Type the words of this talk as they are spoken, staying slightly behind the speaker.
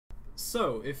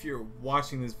So, if you're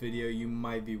watching this video, you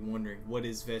might be wondering, what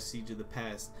is Vestige of the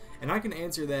Past? And I can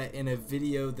answer that in a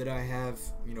video that I have,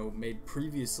 made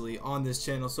previously on this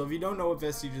channel. So if you don't know what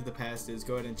Vestige of the Past is,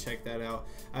 go ahead and check that out.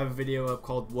 I have a video up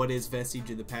called What is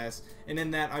Vestige of the Past? And in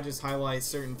that, I just highlight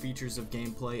certain features of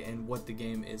gameplay and what the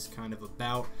game is kind of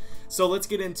about. So let's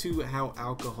get into how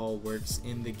alcohol works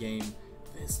in the game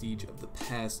Vestige of the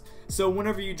Past. So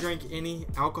whenever you drink any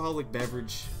alcoholic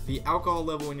beverage, the alcohol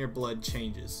level in your blood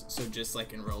changes. So just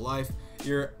like in real life,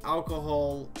 your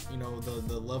alcohol,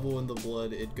 the level in the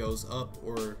blood, it goes up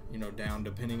or down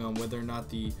depending on whether or not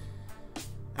the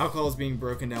alcohol is being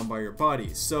broken down by your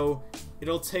body. So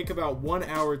it'll take about 1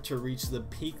 hour to reach the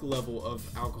peak level of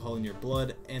alcohol in your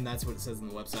blood, and that's what it says on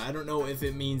the website. I don't know if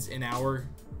it means an hour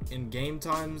in game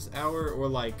times hour or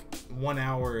like 1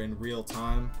 hour in real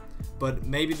time, but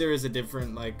maybe there is a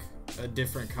different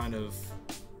kind of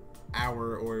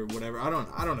hour or whatever. I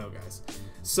don't know, guys.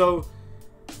 So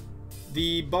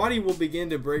the body will begin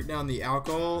to break down the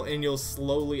alcohol and you'll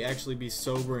slowly actually be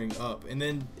sobering up, and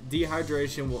then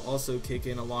dehydration will also kick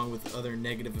in along with other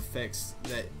negative effects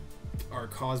that are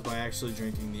caused by actually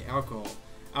drinking the alcohol.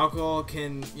 Alcohol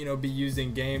can be used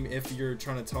in game if you're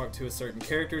trying to talk to a certain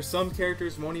character. Some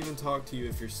characters won't even talk to you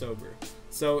if you're sober.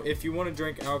 So if you want to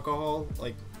drink alcohol,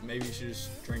 like maybe you should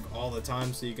just drink all the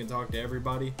time so you can talk to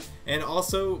everybody. And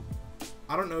also,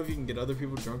 I don't know if you can get other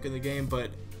people drunk in the game,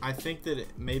 but I think that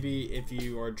maybe if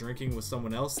you are drinking with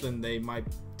someone else, then they might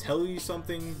tell you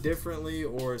something differently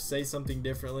or say something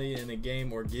differently in a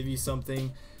game or give you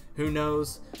something. Who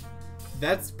knows?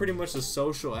 That's pretty much the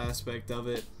social aspect of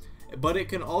it. But it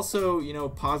can also,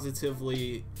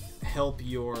 positively help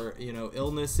your,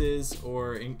 illnesses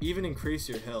or even increase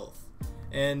your health.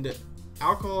 And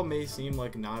alcohol may seem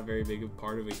like not a very big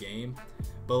part of a game,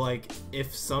 but like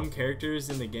if some characters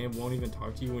in the game won't even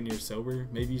talk to you when you're sober,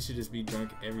 maybe you should just be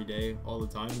drunk every day, all the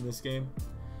time in this game.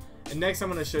 And next I'm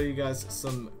going to show you guys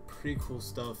some pretty cool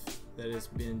stuff that has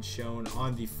been shown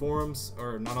on the forums,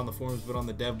 or not on the forums, but on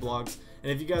the dev blogs.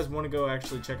 And if you guys want to go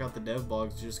actually check out the dev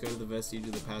blogs, just go to the Vestige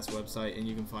of the Past website and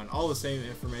you can find all the same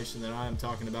information that I am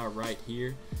talking about right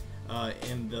here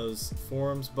in those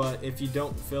forums. But if you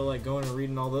don't feel like going and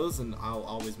reading all those, then I'll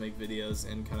always make videos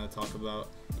and kind of talk about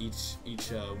each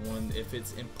one if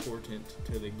it's important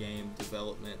to the game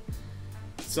development.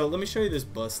 So let me show you this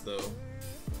bus though.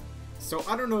 So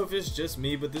I don't know if it's just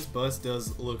me, but this bus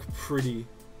does look pretty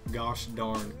gosh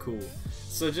darn cool.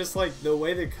 So just like the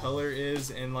way the color is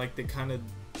and like the kind of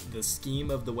the scheme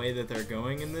of the way that they're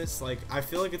going in this, like I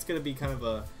feel like it's gonna be kind of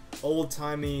a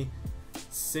old-timey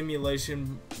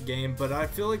simulation game, but I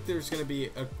feel like there's gonna be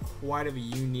quite of a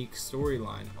unique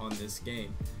storyline on this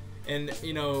game. And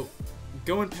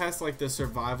going past like the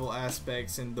survival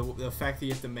aspects and the fact that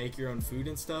you have to make your own food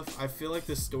and stuff, I feel like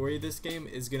the story of this game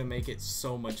is gonna make it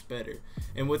so much better.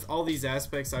 And with all these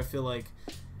aspects, I feel like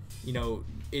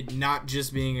it not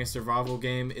just being a survival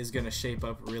game is gonna shape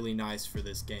up really nice for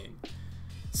this game.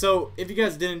 So if you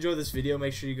guys did enjoy this video,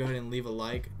 make sure you go ahead and leave a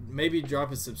like, maybe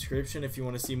drop a subscription if you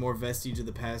want to see more Vestige of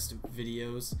the Past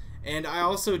videos. And I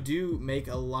also do make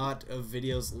a lot of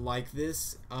videos like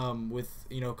this with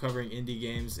covering indie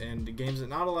games and games that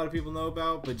not a lot of people know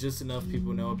about, but just enough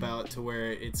people know about to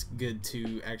where it's good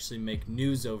to actually make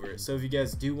news over it. So if you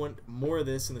guys do want more of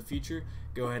this in the future,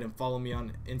 go ahead and follow me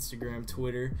on Instagram,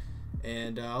 Twitter,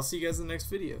 and I'll see you guys in the next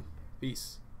video.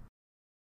 Peace.